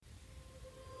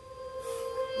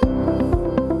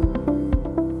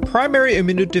Primary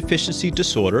immunodeficiency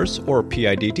disorders, or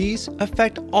PIDDs,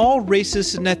 affect all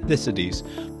races and ethnicities,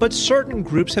 but certain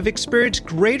groups have experienced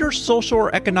greater social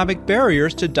or economic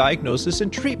barriers to diagnosis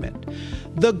and treatment.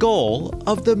 The goal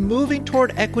of the Moving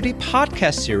Toward Equity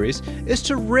podcast series is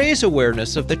to raise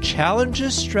awareness of the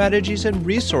challenges, strategies, and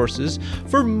resources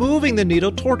for moving the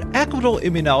needle toward equitable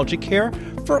immunology care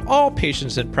for all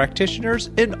patients and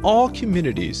practitioners in all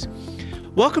communities.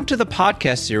 Welcome to the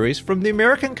podcast series from the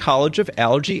American College of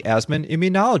Allergy, Asthma, and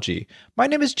Immunology. My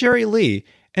name is Jerry Lee,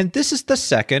 and this is the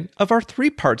second of our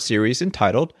three-part series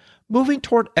entitled Moving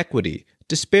Toward Equity,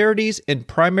 Disparities in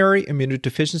Primary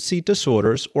Immunodeficiency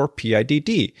Disorders, or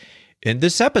PIDD. In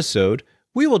this episode,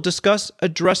 we will discuss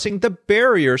addressing the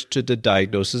barriers to the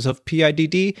diagnosis of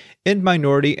PIDD in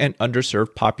minority and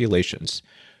underserved populations.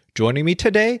 Joining me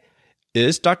today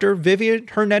is Dr. Vivian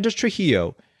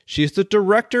Hernandez-Trujillo. She is the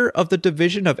Director of the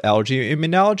Division of Allergy and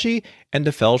Immunology and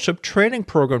the Fellowship Training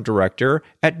Program Director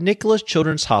at Nicholas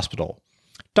Children's Hospital.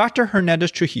 Dr.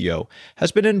 Hernandez-Trujillo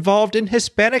has been involved in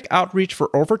Hispanic outreach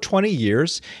for over 20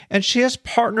 years, and she has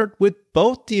partnered with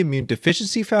both the Immune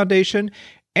Deficiency Foundation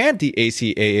and the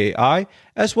ACAAI,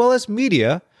 as well as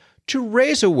media, to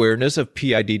raise awareness of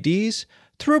PIDDs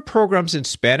through programs in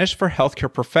Spanish for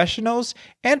healthcare professionals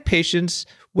and patients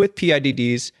with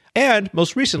PIDDs, and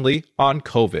most recently on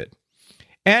COVID.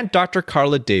 And Dr.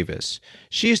 Carla Davis.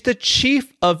 She is the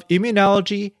Chief of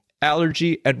Immunology,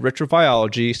 Allergy, and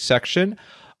Retrovirology section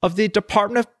of the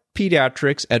Department of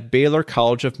Pediatrics at Baylor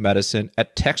College of Medicine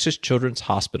at Texas Children's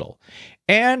Hospital,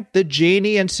 and the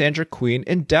Janie and Sandra Queen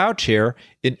Endowed Chair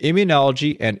in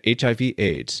Immunology and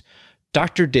HIV/AIDS.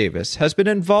 Dr. Davis has been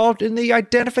involved in the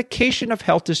identification of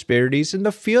health disparities in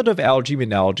the field of allergy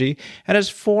immunology and has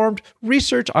formed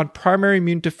research on primary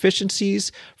immune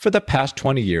deficiencies for the past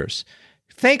 20 years.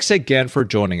 Thanks again for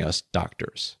joining us,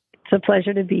 doctors. It's a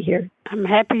pleasure to be here. I'm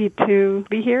happy to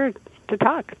be here to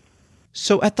talk.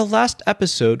 So at the last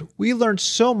episode, we learned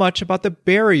so much about the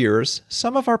barriers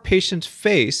some of our patients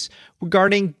face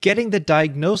regarding getting the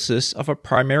diagnosis of a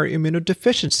primary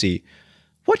immunodeficiency.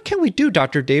 What can we do,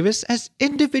 Dr. Davis, as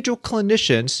individual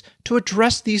clinicians to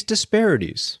address these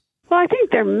disparities? Well, I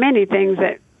think there are many things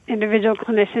that individual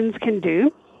clinicians can do.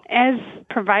 As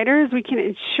providers, we can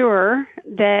ensure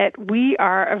that we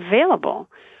are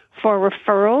available for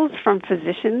referrals from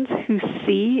physicians who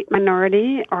see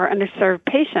minority or underserved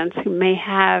patients who may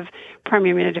have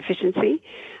primary immunodeficiency.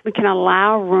 We can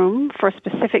allow room for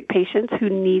specific patients who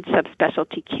need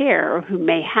subspecialty care or who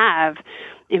may have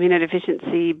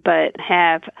immunodeficiency but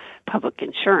have public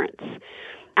insurance.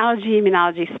 Allergy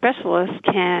immunology specialists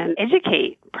can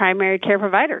educate primary care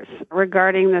providers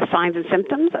regarding the signs and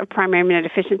symptoms of primary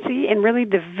immunodeficiency and really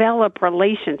develop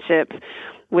relationships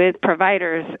with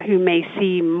providers who may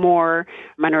see more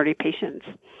minority patients.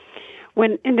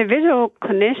 When individual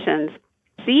clinicians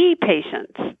see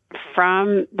patients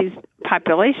from these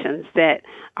populations that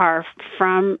are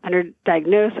from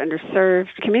underdiagnosed,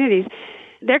 underserved communities,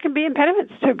 there can be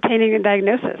impediments to obtaining a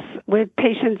diagnosis with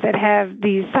patients that have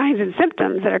these signs and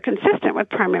symptoms that are consistent with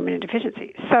primary immunodeficiency.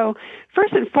 So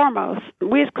first and foremost,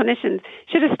 we as clinicians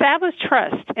should establish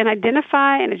trust and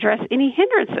identify and address any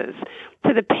hindrances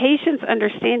to the patient's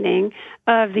understanding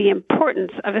of the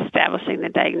importance of establishing the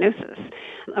diagnosis.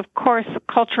 Of course,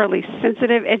 culturally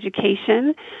sensitive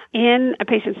education in a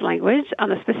patient's language on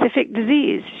the specific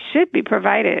disease should be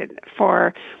provided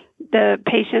for the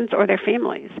patients or their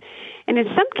families. And in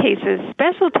some cases,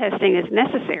 special testing is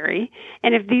necessary,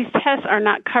 and if these tests are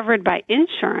not covered by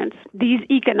insurance, these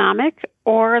economic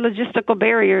or logistical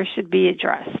barriers should be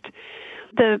addressed.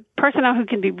 The personnel who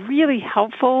can be really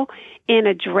helpful in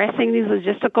addressing these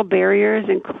logistical barriers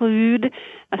include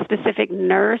a specific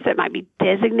nurse that might be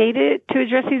designated to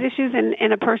address these issues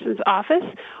in a person's office,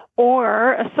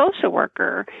 or a social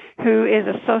worker who is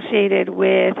associated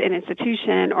with an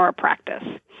institution or a practice.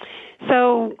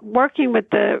 So working with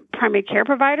the primary care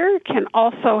provider can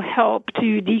also help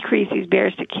to decrease these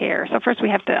barriers to care. So first we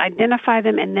have to identify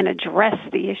them and then address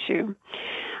the issue.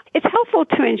 It's helpful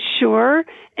to ensure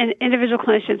an individual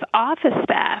clinician's office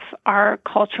staff are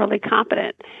culturally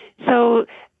competent. So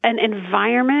an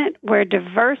environment where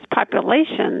diverse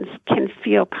populations can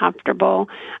feel comfortable,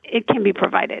 it can be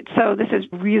provided. So this is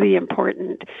really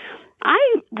important. I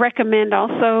recommend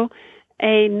also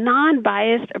a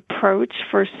non-biased approach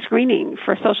for screening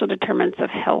for social determinants of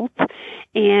health.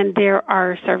 And there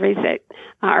are surveys that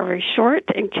are very short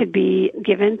and could be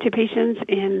given to patients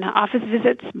in office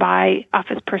visits by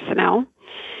office personnel.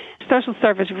 Social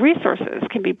service resources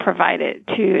can be provided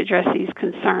to address these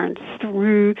concerns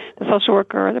through the social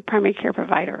worker or the primary care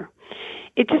provider.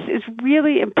 It just is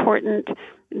really important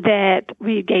that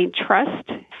we gain trust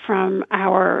from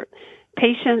our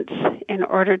patients in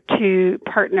order to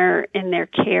partner in their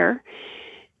care.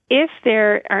 If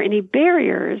there are any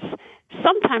barriers,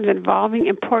 sometimes involving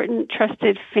important,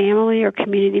 trusted family or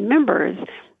community members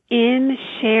in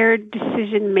shared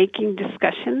decision-making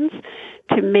discussions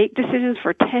to make decisions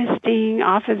for testing,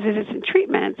 office visits, and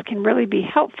treatments can really be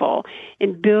helpful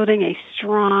in building a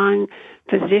strong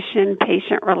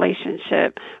physician-patient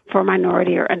relationship for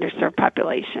minority or underserved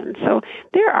populations. So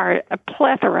there are a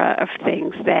plethora of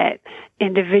things that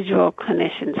individual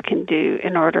clinicians can do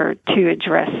in order to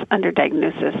address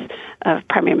underdiagnosis of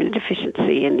primary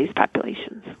immunodeficiency in these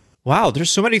populations. Wow, there's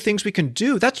so many things we can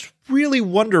do. That's really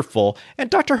wonderful.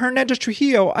 And Dr.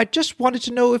 Hernandez-Trujillo, I just wanted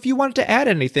to know if you wanted to add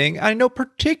anything. I know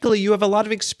particularly you have a lot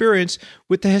of experience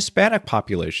with the Hispanic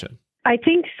population. I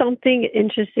think something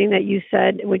interesting that you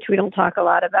said, which we don't talk a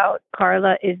lot about,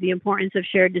 Carla, is the importance of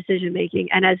shared decision-making.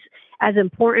 And as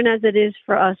important as it is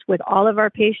for us with all of our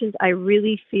patients, I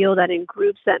really feel that in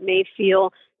groups that may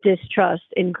feel distrust,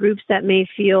 in groups that may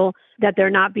feel that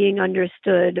they're not being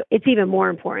understood, it's even more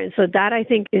important. So that, I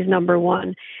think, is number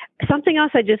one. Something else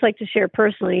I'd just like to share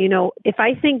personally, if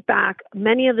I think back,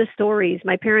 many of the stories,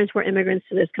 my parents were immigrants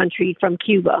to this country from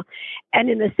Cuba.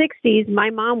 And in the 60s, my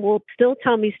mom will still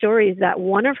tell me stories that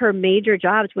one of her major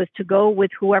jobs was to go with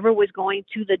whoever was going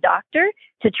to the doctor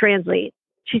to translate.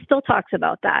 She still talks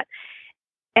about that.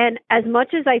 And as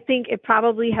much as I think it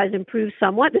probably has improved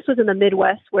somewhat, this was in the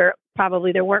Midwest where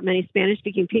probably there weren't many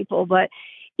Spanish-speaking people, but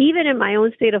even in my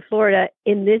own state of Florida,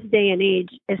 in this day and age,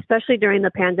 especially during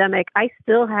the pandemic, I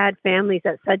still had families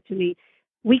that said to me,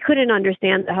 we couldn't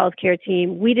understand the healthcare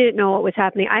team. We didn't know what was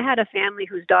happening. I had a family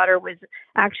whose daughter was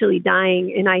actually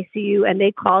dying in ICU, and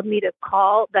they called me to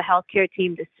call the healthcare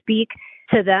team to speak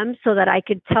to them so that I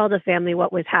could tell the family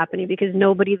what was happening because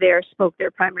nobody there spoke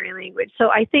their primary language. So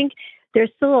I think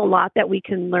there's still a lot that we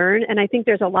can learn, and I think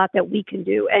there's a lot that we can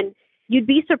do. And you'd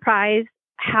be surprised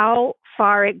how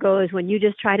far it goes when you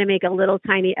just try to make a little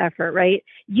tiny effort, right?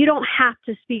 You don't have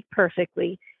to speak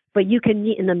perfectly, but you can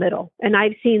meet in the middle. And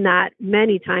I've seen that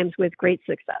many times with great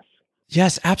success.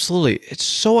 Yes, absolutely. It's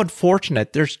so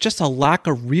unfortunate. There's just a lack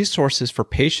of resources for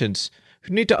patients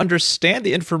who need to understand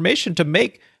the information to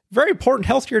make very important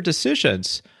healthcare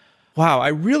decisions. Wow, I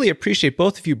really appreciate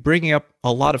both of you bringing up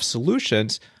a lot of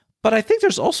solutions. But I think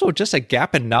there's also just a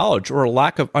gap in knowledge or a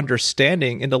lack of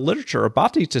understanding in the literature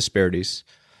about these disparities.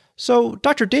 So,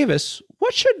 Dr. Davis,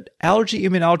 what should allergy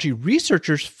immunology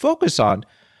researchers focus on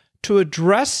to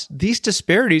address these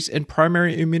disparities in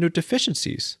primary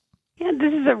immunodeficiencies? Yeah,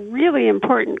 this is a really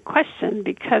important question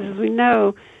because, as we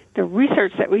know, the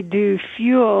research that we do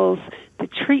fuels the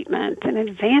treatment and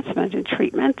advancement in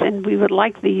treatment, and we would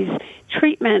like these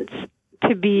treatments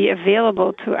to be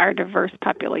available to our diverse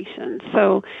population.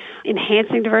 So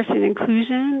enhancing diversity and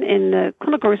inclusion in the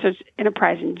clinical research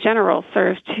enterprise in general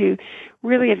serves to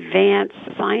really advance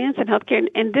science and healthcare,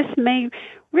 and this may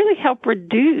really help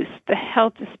reduce the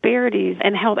health disparities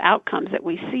and health outcomes that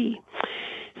we see.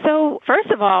 So first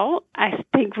of all, I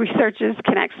think researchers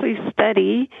can actually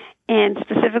study and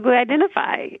specifically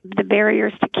identify the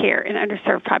barriers to care in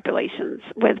underserved populations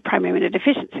with primary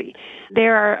immunodeficiency.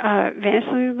 There are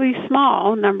vanishingly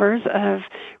small numbers of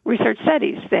research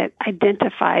studies that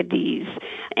identify these.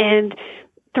 And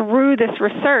through this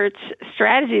research,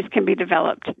 strategies can be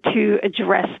developed to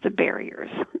address the barriers.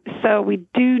 So we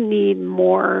do need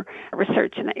more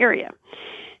research in the area.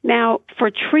 Now, for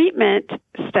treatment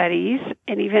studies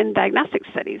and even diagnostic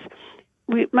studies,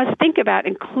 we must think about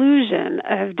inclusion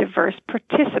of diverse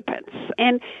participants.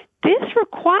 And this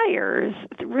requires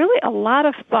really a lot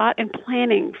of thought and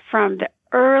planning from the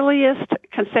earliest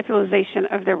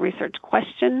conceptualization of the research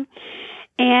question.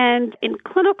 And in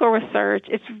clinical research,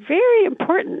 it's very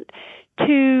important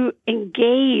to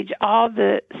engage all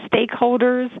the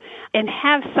stakeholders and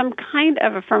have some kind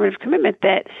of affirmative commitment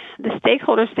that the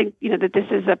stakeholders think, that this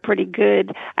is a pretty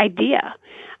good idea.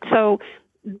 So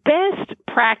best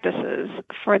practices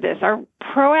for this are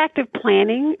proactive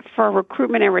planning for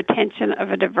recruitment and retention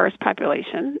of a diverse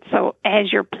population. So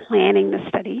as you're planning the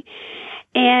study,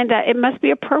 and it must be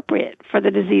appropriate for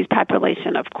the disease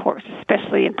population, of course,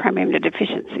 especially in primary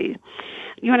immunodeficiency.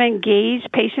 You want to engage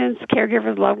patients,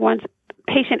 caregivers, loved ones.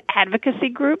 Patient advocacy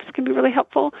groups can be really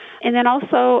helpful. And then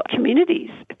also communities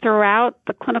throughout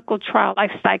the clinical trial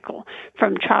life cycle,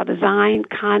 from trial design,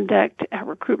 conduct,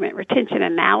 recruitment, retention,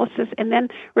 analysis, and then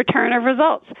return of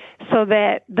results, so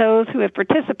that those who have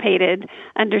participated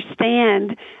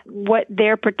understand what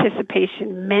their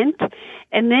participation meant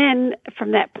And then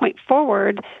from that point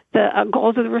forward, the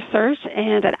goals of the research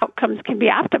and outcomes can be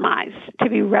optimized to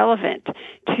be relevant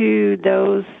to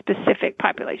those specific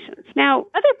populations. Now,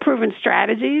 other proven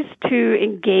strategies to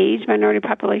engage minority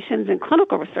populations in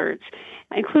clinical research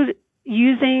include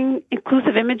using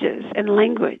inclusive images and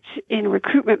language in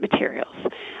recruitment materials,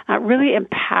 really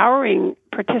empowering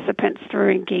participants through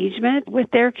engagement with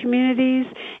their communities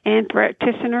and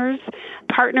practitioners,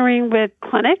 partnering with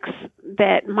clinics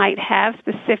that might have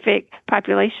specific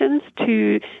populations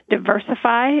to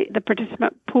diversify the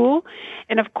participant pool,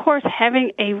 and of course,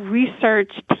 having a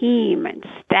research team and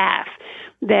staff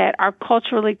that are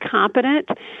culturally competent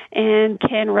and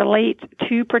can relate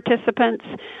to participants.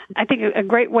 I think a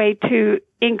great way to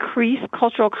increase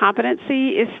cultural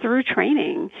competency is through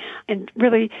training and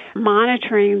really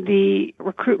monitoring the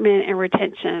recruitment and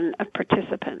retention of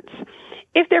participants.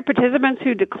 If there are participants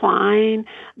who decline,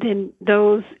 then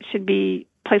those should be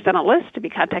placed on a list to be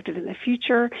contacted in the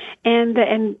future, and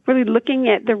really looking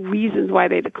at the reasons why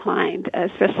they declined,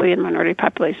 especially in minority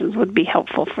populations, would be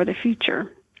helpful for the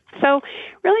future. So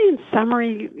really, in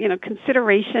summary,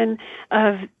 consideration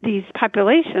of these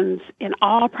populations in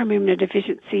all primary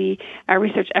immunodeficiency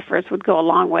research efforts would go a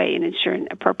long way in ensuring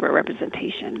appropriate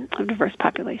representation of diverse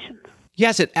populations.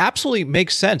 Yes, it absolutely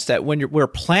makes sense that when we're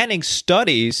planning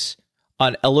studies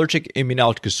on allergic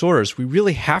immunologic disorders, we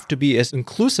really have to be as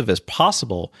inclusive as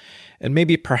possible and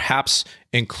maybe perhaps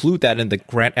include that in the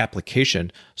grant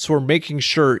application. So we're making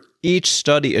sure each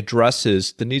study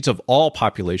addresses the needs of all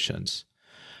populations.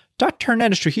 Dr.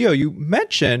 Hernandez-Trujillo, you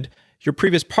mentioned your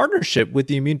previous partnership with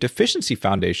the Immune Deficiency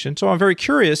Foundation. So I'm very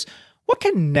curious, what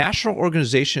can national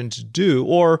organizations do,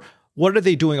 or what are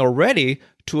they doing already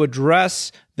to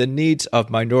address the needs of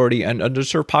minority and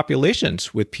underserved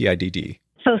populations with PIDD?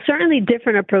 So certainly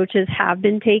different approaches have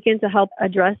been taken to help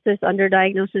address this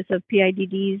underdiagnosis of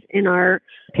PIDDs in our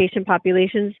patient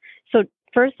populations. So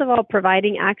first of all,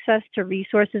 providing access to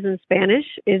resources in Spanish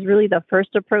is really the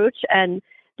first approach, and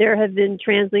there have been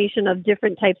translation of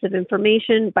different types of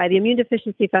information by the Immune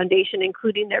Deficiency Foundation,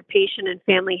 including their patient and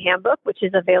family handbook, which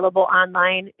is available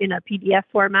online in a PDF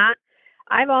format.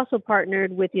 I've also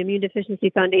partnered with the Immune Deficiency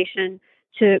Foundation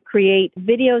to create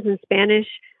videos in Spanish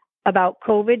about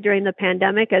COVID during the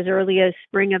pandemic as early as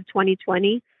spring of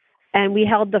 2020. And we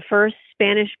held the first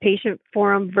Spanish patient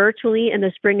forum virtually in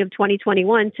the spring of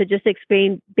 2021 to just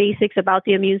explain basics about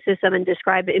the immune system and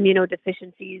describe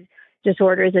immunodeficiencies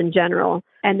disorders in general.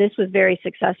 And this was very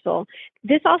successful.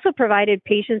 This also provided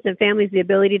patients and families the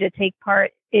ability to take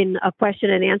part in a question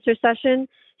and answer session.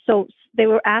 So they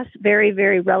were asked very,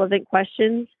 very relevant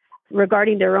questions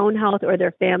regarding their own health or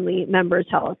their family members'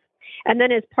 health. And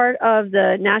then as part of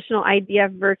the National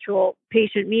IDF virtual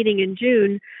patient meeting in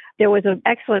June, there was an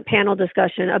excellent panel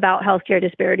discussion about healthcare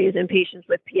disparities in patients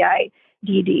with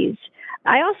PIDDs.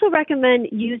 I also recommend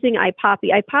using IPOPI.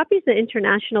 IPOPI is the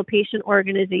International Patient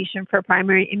Organization for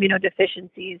Primary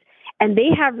Immunodeficiencies, and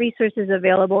they have resources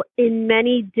available in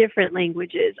many different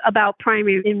languages about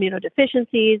primary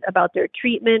immunodeficiencies, about their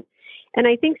treatment. And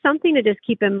I think something to just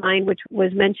keep in mind, which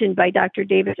was mentioned by Dr.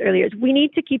 Davis earlier, is we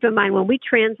need to keep in mind when we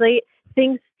translate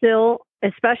things still,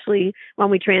 especially when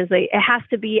we translate, it has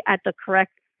to be at the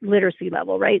correct literacy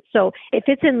level, right? So if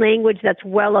it's in language that's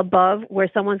well above where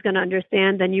someone's going to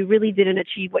understand, then you really didn't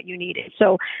achieve what you needed.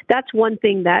 So that's one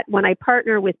thing that when I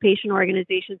partner with patient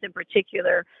organizations in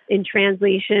particular in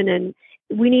translation, and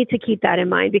we need to keep that in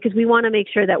mind because we want to make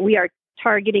sure that we are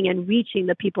targeting and reaching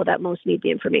the people that most need the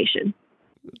information.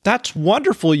 That's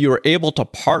wonderful. You are able to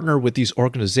partner with these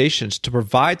organizations to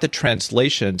provide the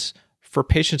translations for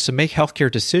patients to make healthcare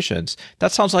decisions.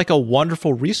 That sounds like a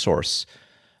wonderful resource.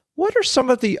 What are some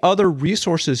of the other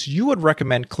resources you would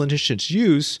recommend clinicians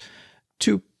use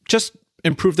to just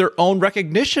improve their own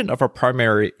recognition of a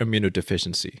primary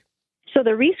immunodeficiency? So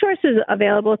the resources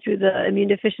available through the Immune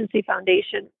Deficiency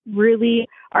Foundation really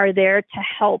are there to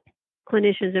help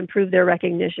clinicians improve their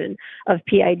recognition of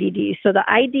PIDD. So the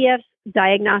IDF's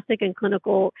diagnostic and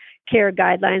clinical care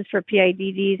guidelines for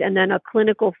PIDDs, and then a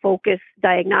clinical focused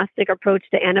diagnostic approach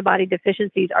to antibody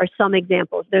deficiencies are some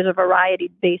examples. There's a variety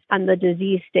based on the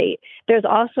disease state. There's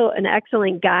also an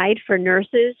excellent guide for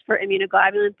nurses for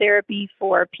immunoglobulin therapy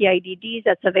for PIDDs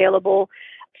that's available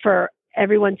for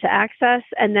everyone to access.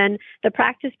 And then the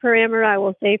practice parameter, I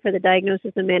will say, for the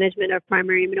diagnosis and management of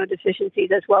primary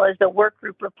immunodeficiencies, as well as the work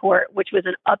group report, which was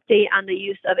an update on the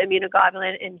use of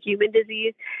immunoglobulin in human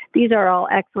disease. These are all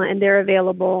excellent, and they're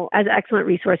available as excellent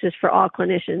resources for all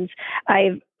clinicians.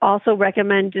 I also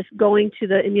recommend just going to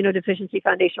the Immunodeficiency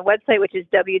Foundation website, which is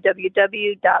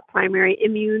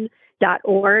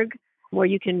www.primaryimmune.org, where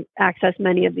you can access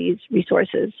many of these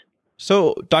resources.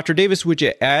 So, Dr. Davis, would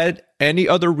you add any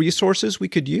other resources we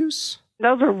could use?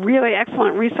 Those are really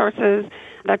excellent resources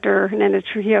Dr.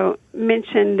 Hernandez-Trujillo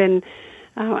mentioned, and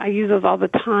I use those all the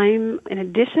time. In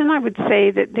addition, I would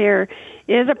say that there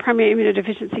is a primary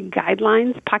immunodeficiency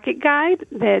guidelines pocket guide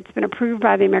that's been approved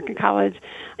by the American College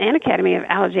and Academy of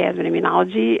Allergy, Asthma, and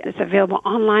Immunology. It's available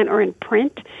online or in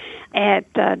print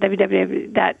at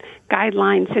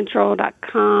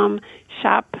www.guidelinescentral.com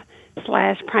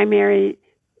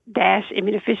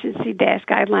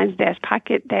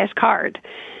shop/primary-immunodeficiency-guidelines-pocket-card.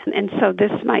 And so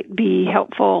this might be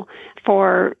helpful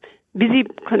for busy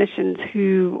clinicians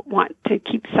who want to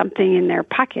keep something in their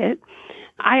pocket.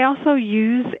 I also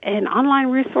use an online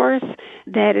resource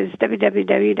that is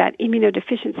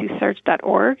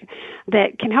www.immunodeficiencysearch.org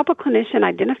that can help a clinician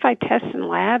identify tests and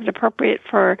labs appropriate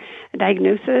for a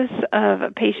diagnosis of a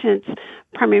patient's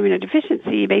primary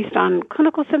immunodeficiency based on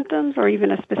clinical symptoms or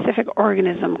even a specific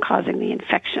organism causing the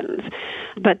infections.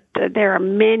 But there are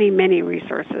many, many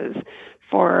resources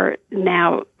for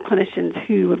now clinicians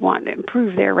who would want to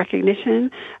improve their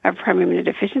recognition of primary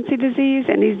immunodeficiency disease.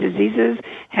 And these diseases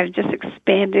have just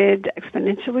expanded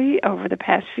exponentially over the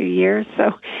past few years.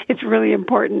 So it's really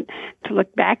important to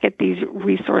look back at these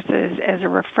resources as a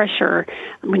refresher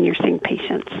when you're seeing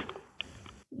patients.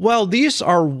 Well, these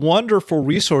are wonderful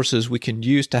resources we can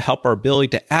use to help our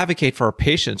ability to advocate for our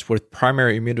patients with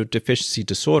primary immunodeficiency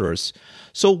disorders.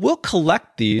 So we'll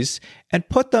collect these and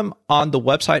put them on the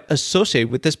website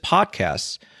associated with this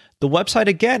podcast. The website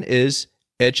again is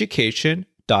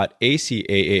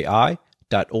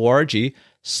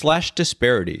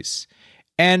education.acaai.org/disparities.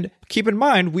 And keep in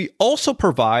mind, we also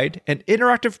provide an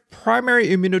interactive primary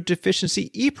immunodeficiency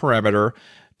e-parameter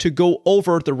to go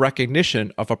over the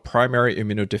recognition of a primary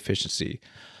immunodeficiency.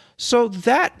 So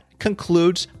that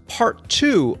concludes part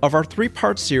 2 of our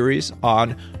 3-part series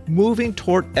on moving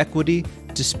toward equity,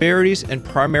 disparities, and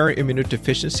primary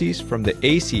immunodeficiencies from the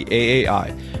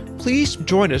ACAAI. Please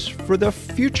join us for the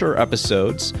future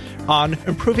episodes on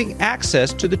improving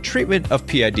access to the treatment of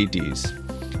PIDDs.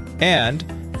 And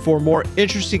for more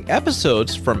interesting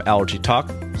episodes from Allergy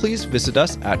Talk, please visit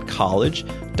us at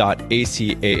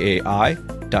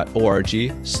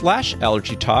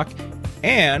college.acaai.org/allergytalk.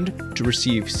 And to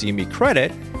receive CME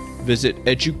credit, visit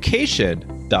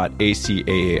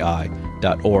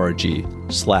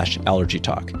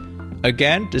education.acaai.org/allergytalk.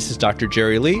 Again, this is Dr.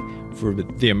 Jerry Lee for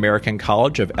the American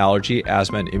College of Allergy,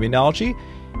 Asthma, and Immunology.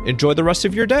 Enjoy the rest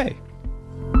of your day.